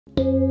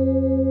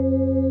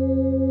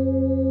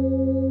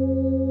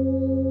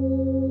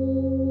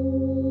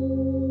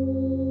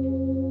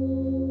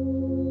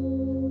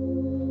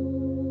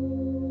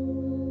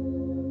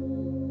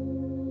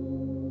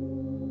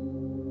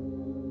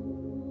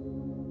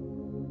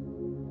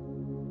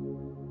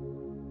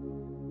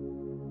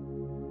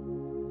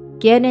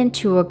Get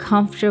into a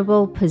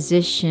comfortable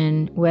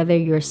position, whether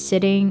you're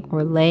sitting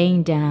or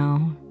laying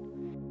down.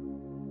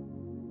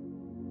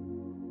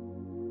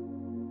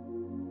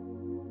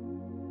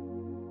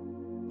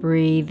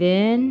 Breathe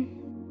in.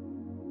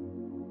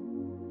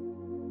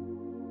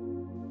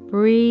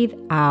 Breathe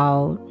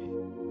out.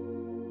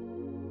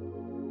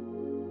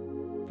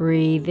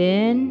 Breathe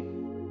in.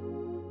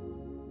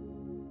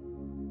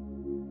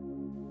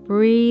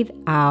 Breathe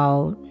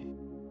out.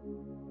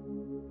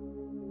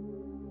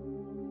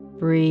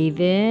 Breathe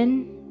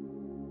in.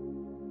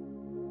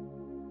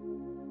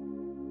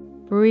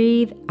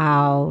 Breathe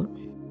out.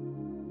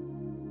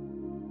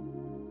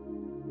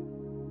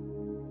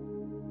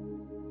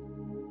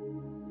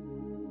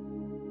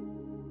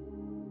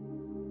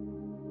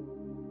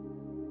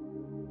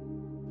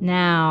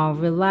 Now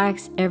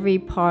relax every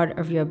part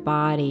of your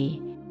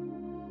body.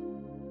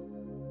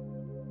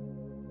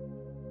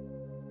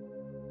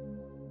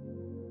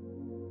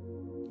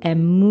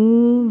 And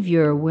move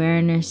your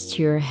awareness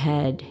to your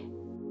head.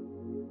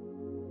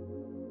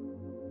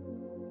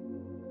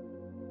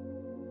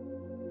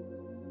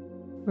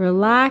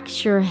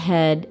 Relax your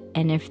head,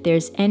 and if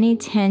there's any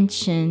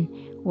tension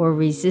or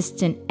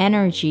resistant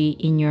energy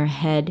in your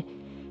head,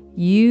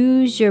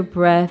 use your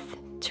breath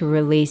to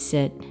release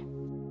it.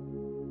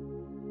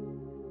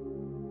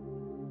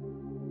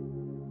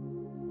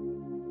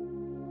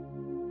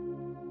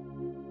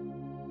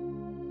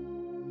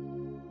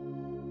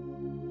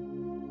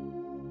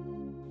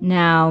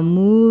 Now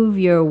move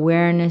your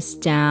awareness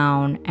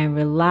down and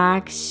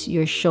relax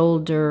your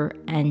shoulder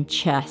and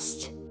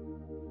chest.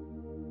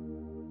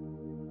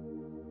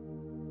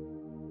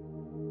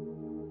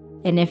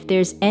 And if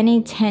there's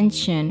any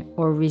tension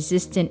or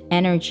resistant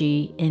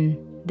energy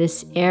in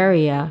this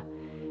area,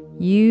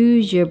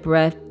 use your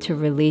breath to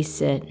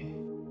release it.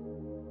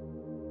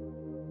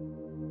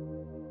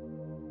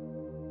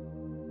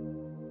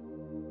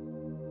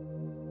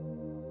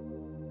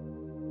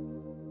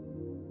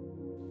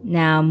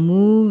 Now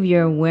move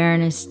your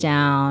awareness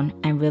down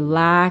and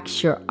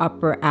relax your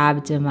upper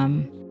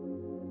abdomen.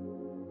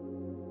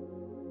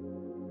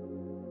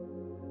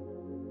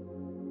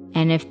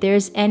 And if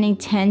there's any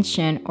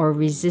tension or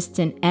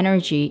resistant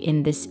energy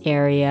in this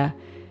area,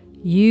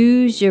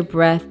 use your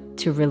breath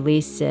to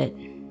release it.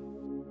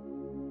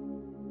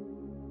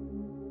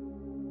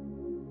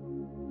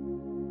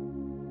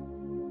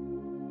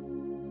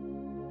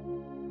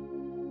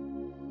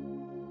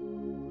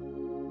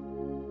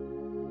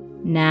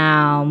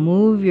 Now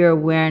move your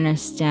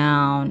awareness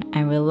down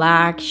and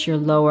relax your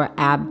lower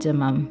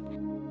abdomen.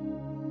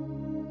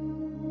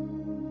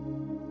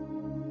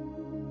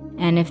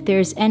 And if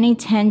there's any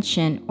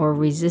tension or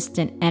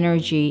resistant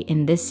energy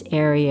in this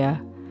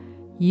area,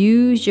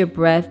 use your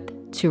breath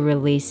to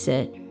release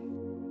it.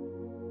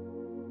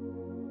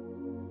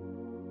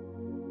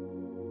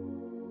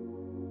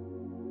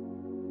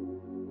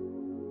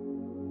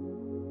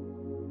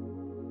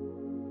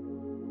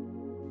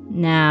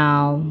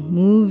 Now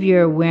move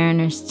your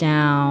awareness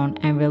down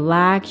and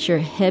relax your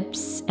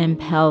hips and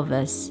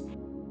pelvis.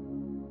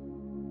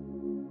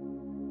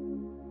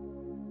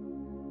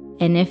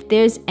 And if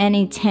there's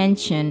any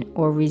tension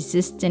or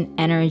resistant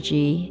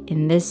energy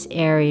in this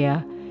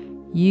area,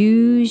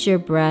 use your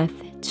breath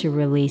to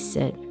release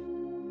it.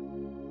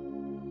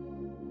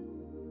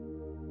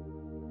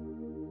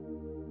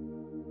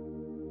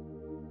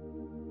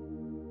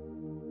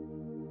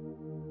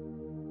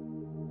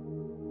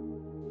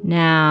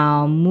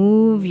 Now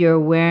move your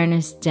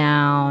awareness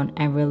down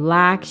and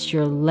relax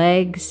your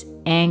legs,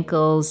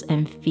 ankles,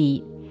 and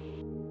feet.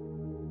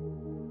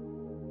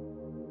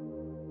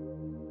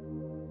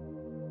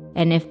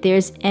 And if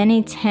there's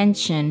any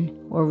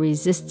tension or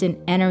resistant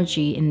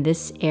energy in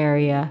this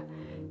area,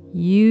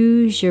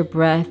 use your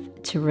breath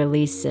to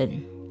release it.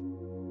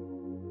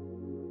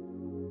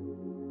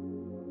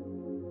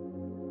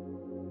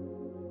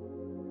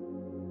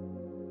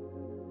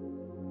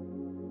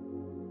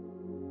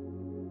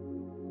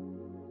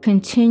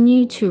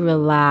 Continue to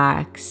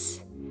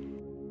relax.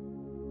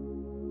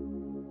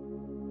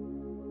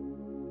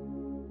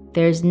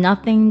 There's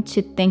nothing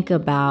to think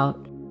about.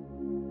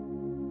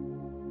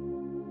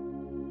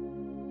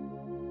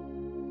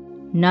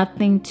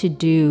 Nothing to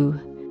do.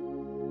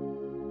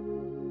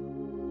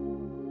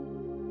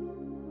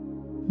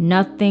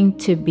 Nothing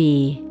to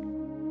be.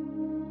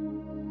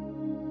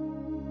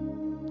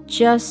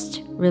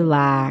 Just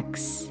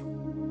relax.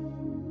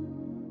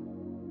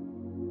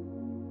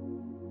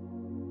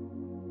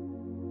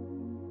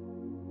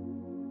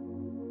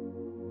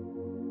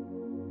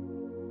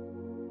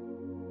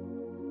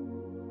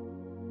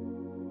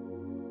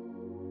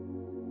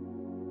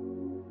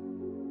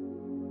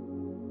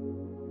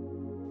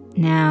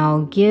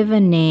 Now give a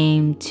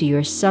name to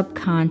your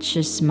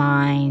subconscious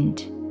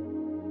mind.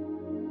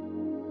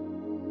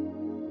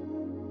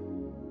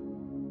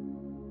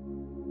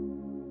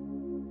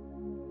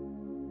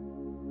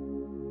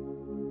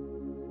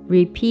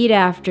 Repeat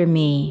after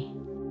me.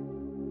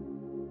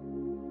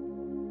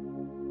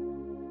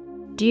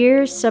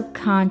 Dear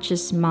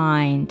subconscious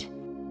mind,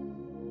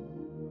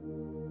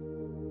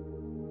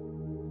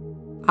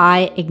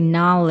 I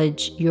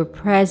acknowledge your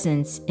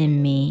presence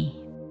in me.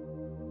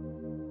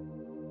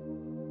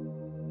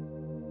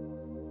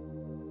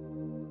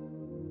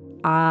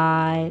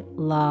 I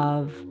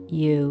love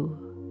you.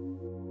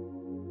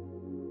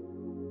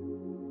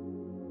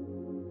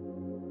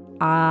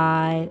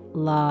 I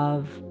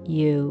love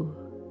you.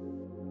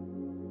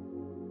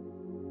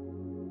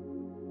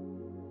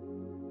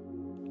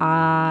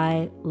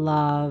 I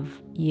love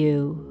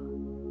you.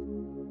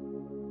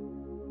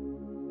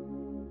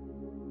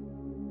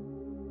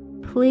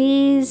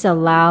 Please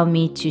allow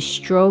me to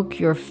stroke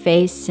your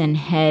face and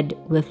head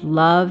with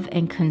love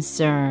and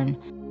concern.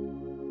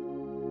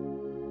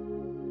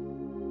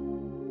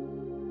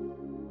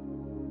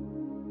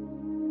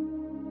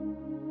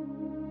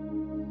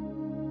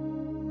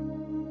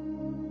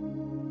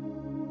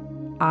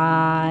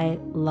 I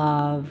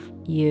love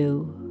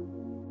you.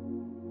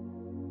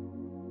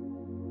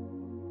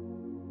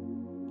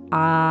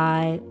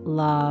 I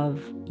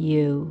love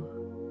you.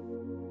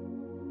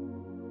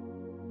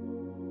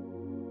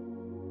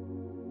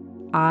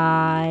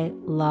 I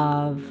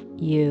love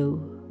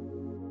you.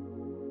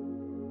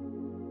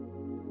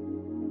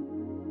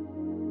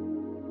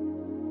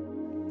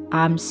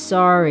 I'm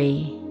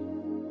sorry.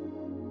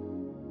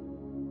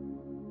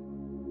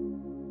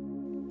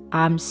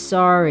 I'm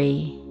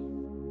sorry.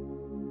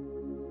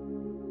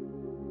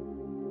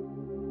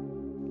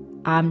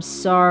 I'm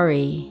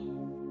sorry.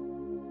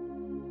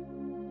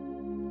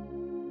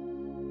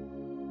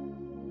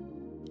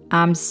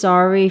 I'm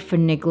sorry for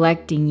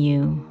neglecting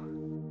you.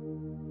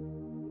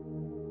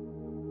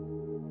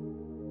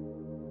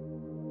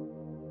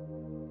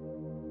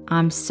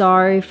 I'm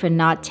sorry for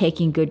not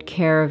taking good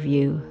care of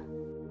you.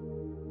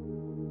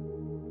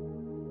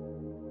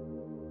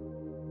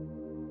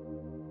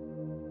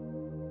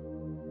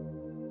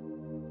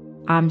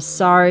 I'm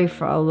sorry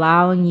for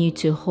allowing you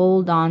to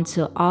hold on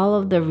to all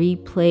of the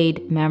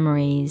replayed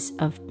memories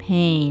of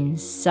pain,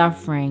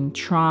 suffering,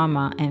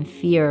 trauma, and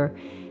fear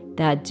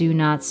that do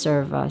not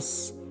serve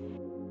us.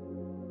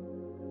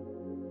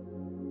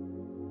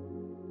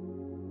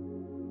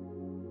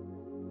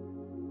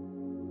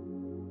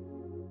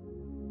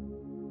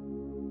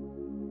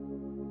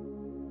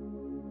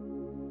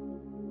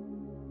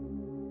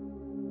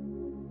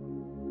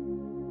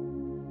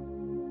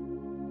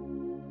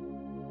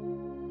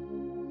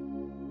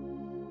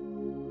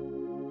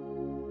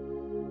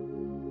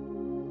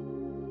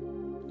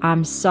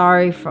 I'm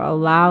sorry for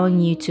allowing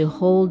you to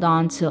hold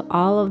on to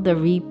all of the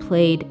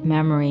replayed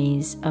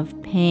memories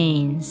of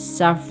pain,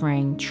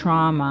 suffering,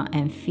 trauma,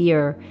 and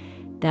fear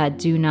that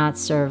do not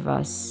serve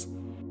us.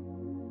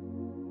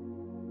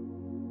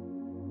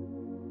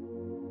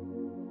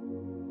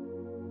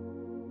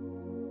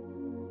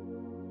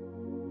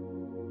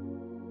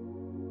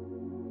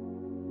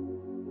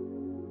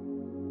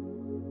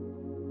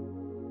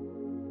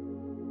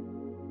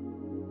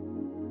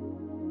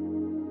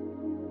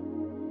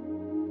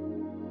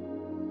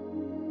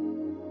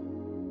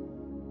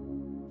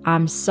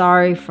 I'm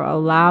sorry for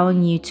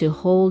allowing you to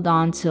hold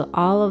on to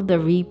all of the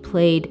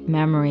replayed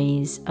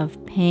memories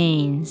of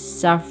pain,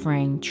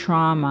 suffering,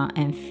 trauma,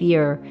 and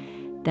fear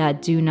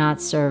that do not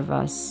serve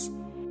us.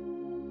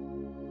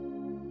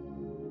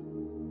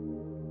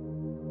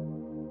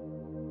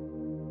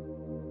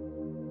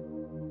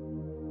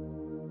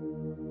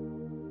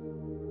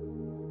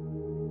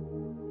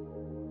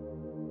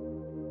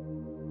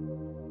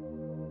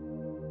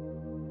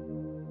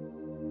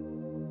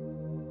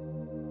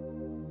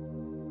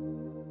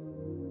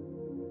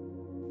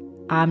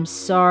 I'm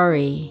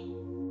sorry.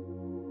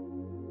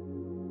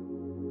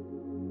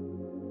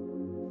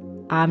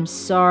 I'm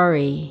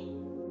sorry.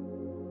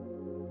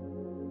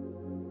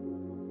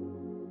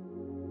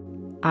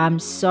 I'm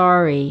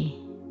sorry.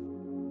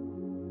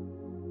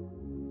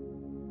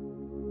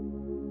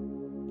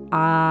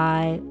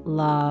 I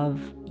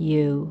love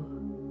you.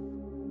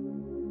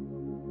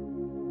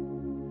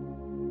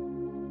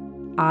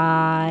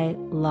 I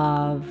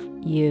love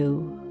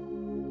you.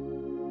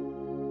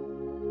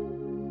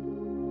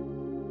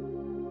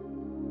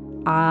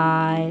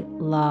 I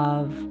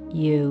love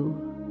you.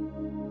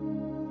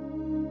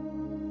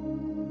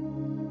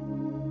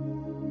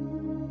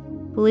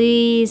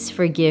 Please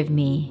forgive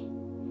me.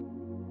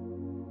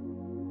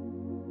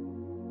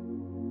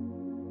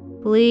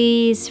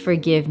 Please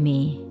forgive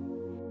me.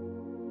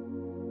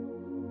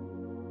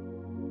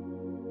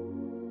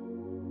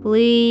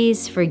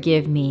 Please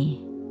forgive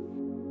me.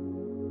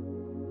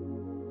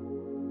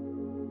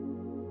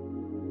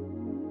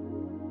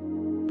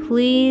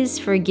 Please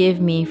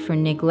forgive me for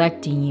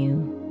neglecting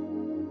you.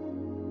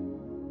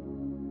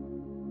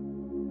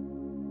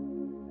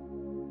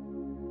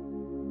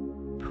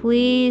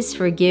 Please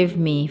forgive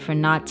me for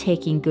not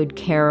taking good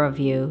care of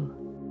you.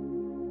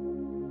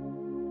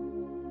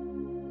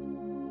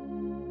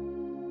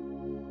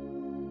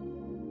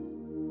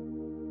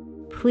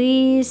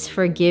 Please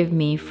forgive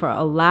me for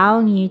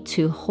allowing you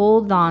to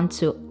hold on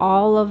to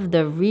all of the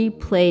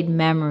replayed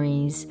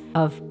memories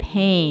of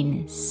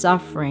pain,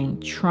 suffering,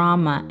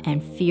 trauma,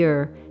 and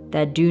fear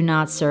that do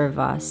not serve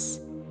us.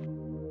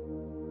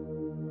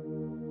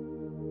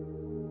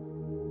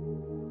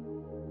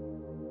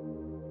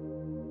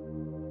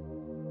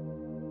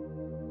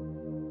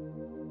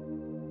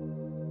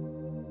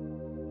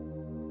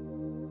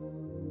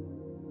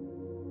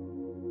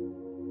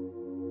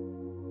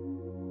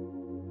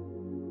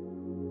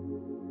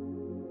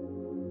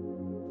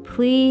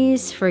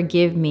 Please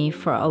forgive me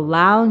for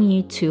allowing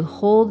you to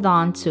hold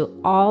on to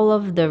all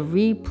of the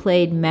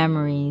replayed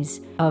memories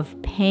of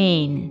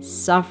pain,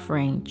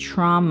 suffering,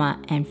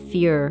 trauma, and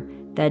fear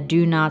that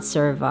do not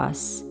serve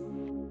us.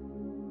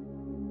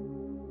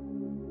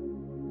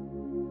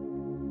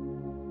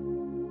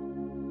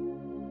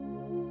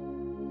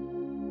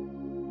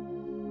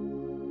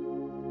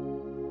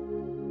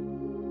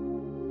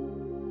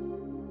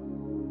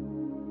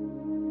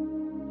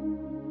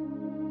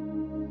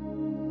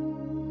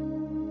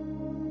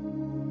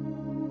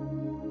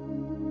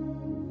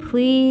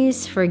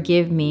 Please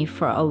forgive me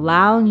for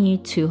allowing you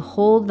to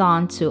hold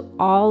on to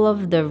all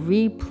of the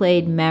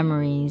replayed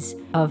memories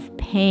of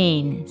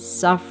pain,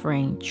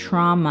 suffering,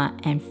 trauma,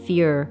 and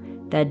fear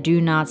that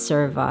do not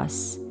serve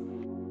us.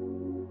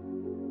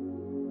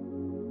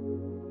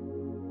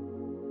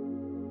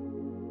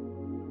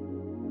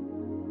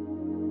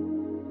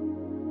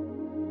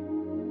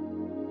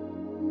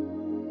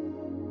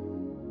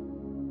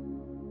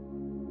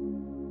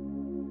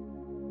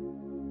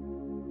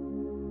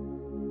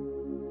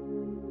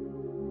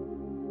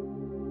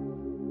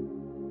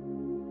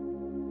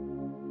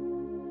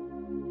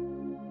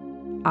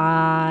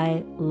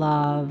 I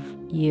love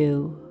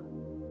you.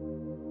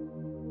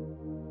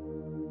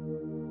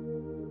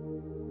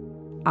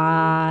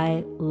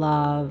 I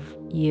love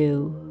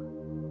you.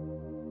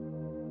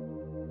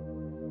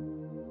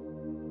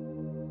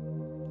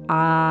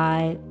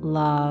 I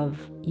love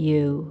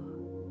you.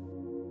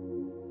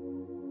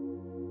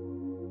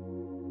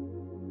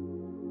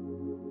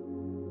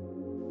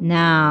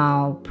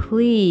 Now,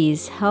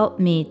 please help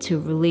me to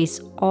release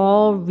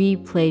all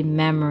replayed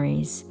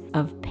memories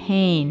of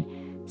pain,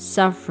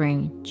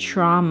 suffering,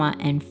 trauma,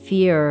 and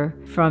fear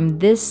from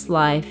this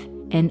life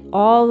and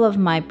all of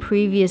my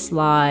previous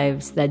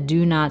lives that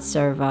do not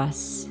serve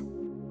us.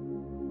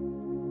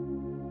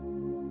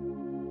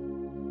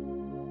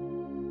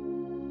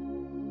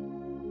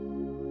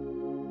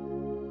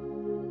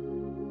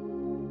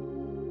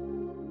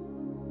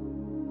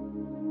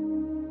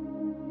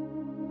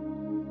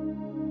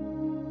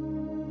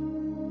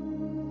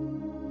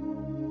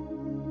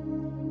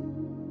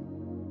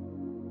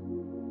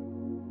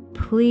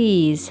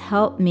 Please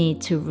help me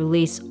to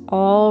release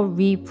all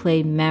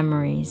replayed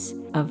memories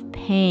of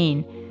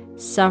pain,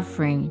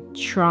 suffering,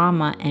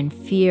 trauma, and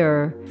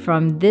fear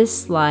from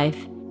this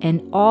life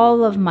and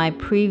all of my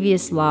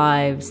previous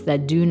lives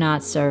that do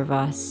not serve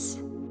us.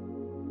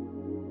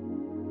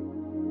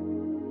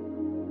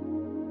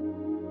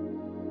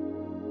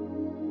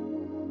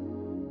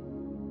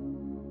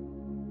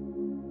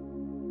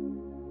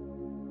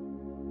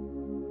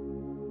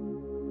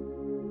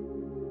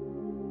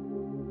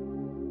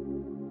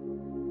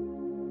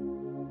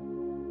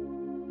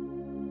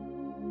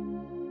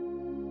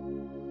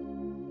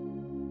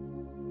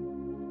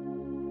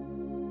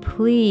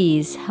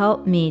 Please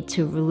help me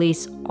to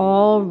release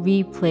all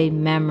replayed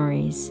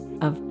memories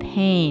of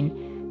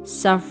pain,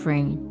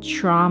 suffering,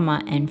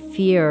 trauma, and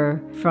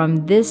fear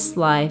from this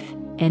life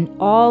and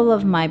all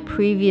of my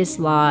previous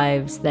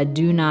lives that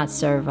do not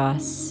serve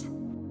us.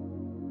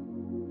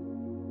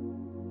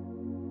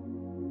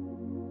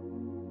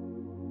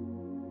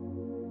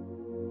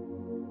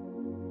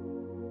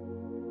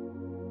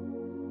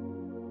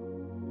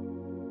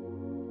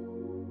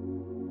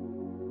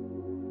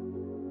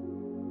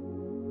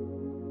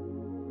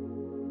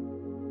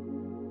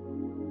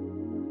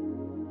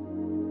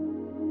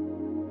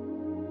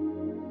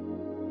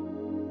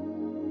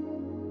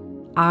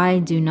 I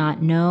do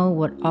not know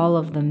what all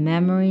of the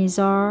memories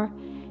are,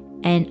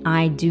 and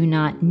I do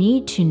not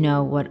need to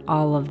know what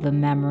all of the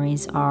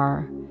memories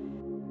are.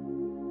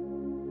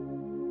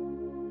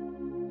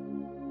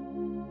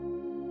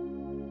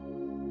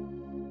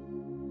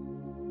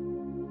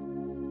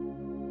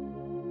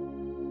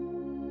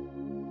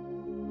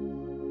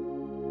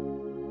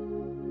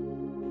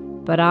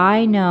 But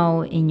I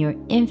know in your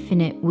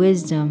infinite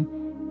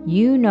wisdom,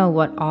 you know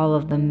what all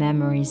of the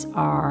memories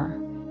are.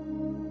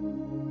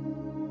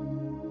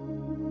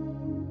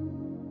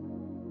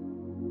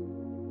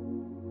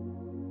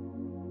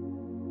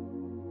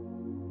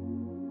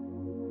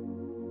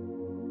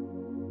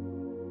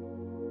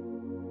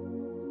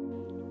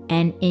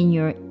 And in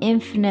your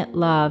infinite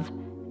love,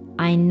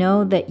 I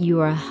know that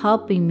you are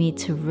helping me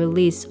to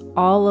release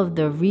all of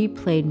the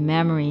replayed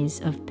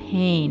memories of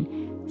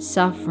pain,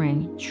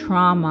 suffering,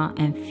 trauma,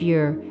 and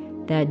fear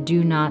that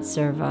do not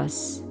serve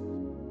us.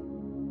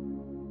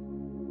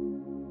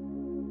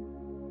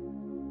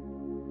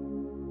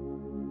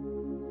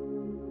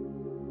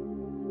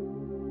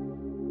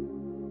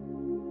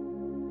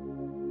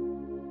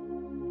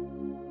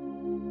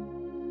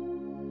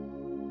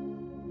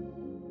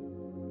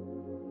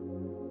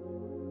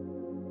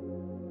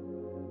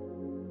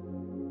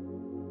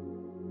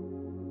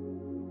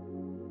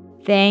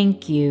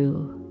 Thank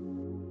you.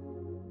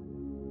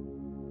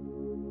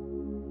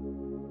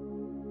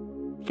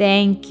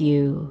 Thank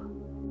you.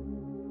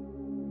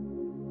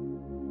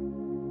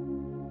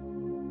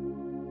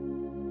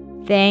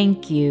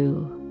 Thank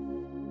you.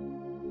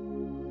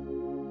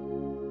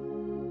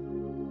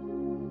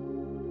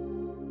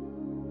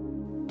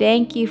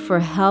 Thank you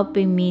for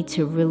helping me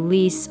to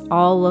release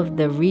all of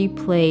the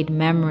replayed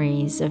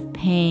memories of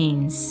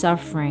pain,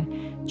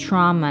 suffering,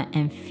 trauma,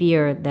 and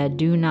fear that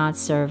do not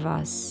serve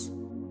us.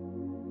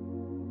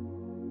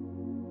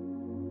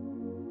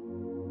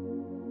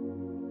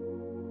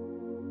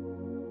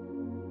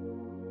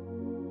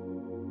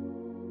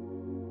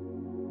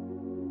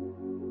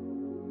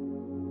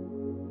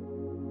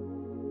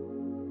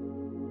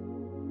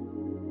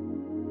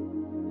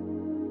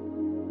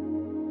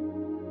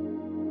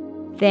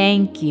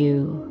 Thank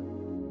you.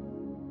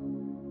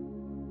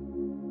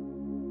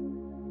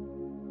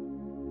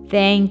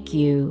 Thank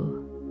you.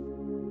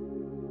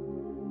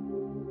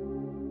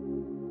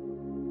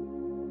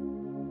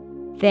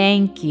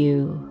 Thank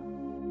you.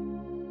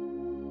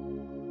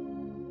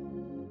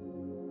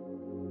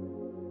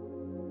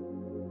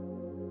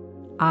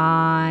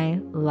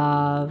 I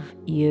love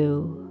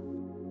you.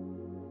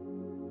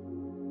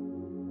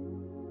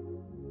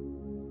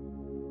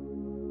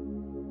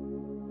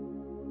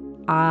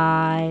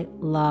 I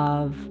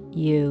love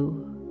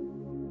you.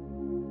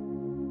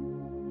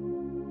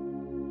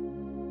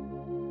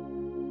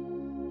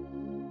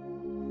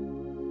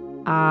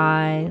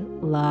 I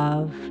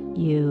love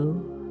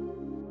you.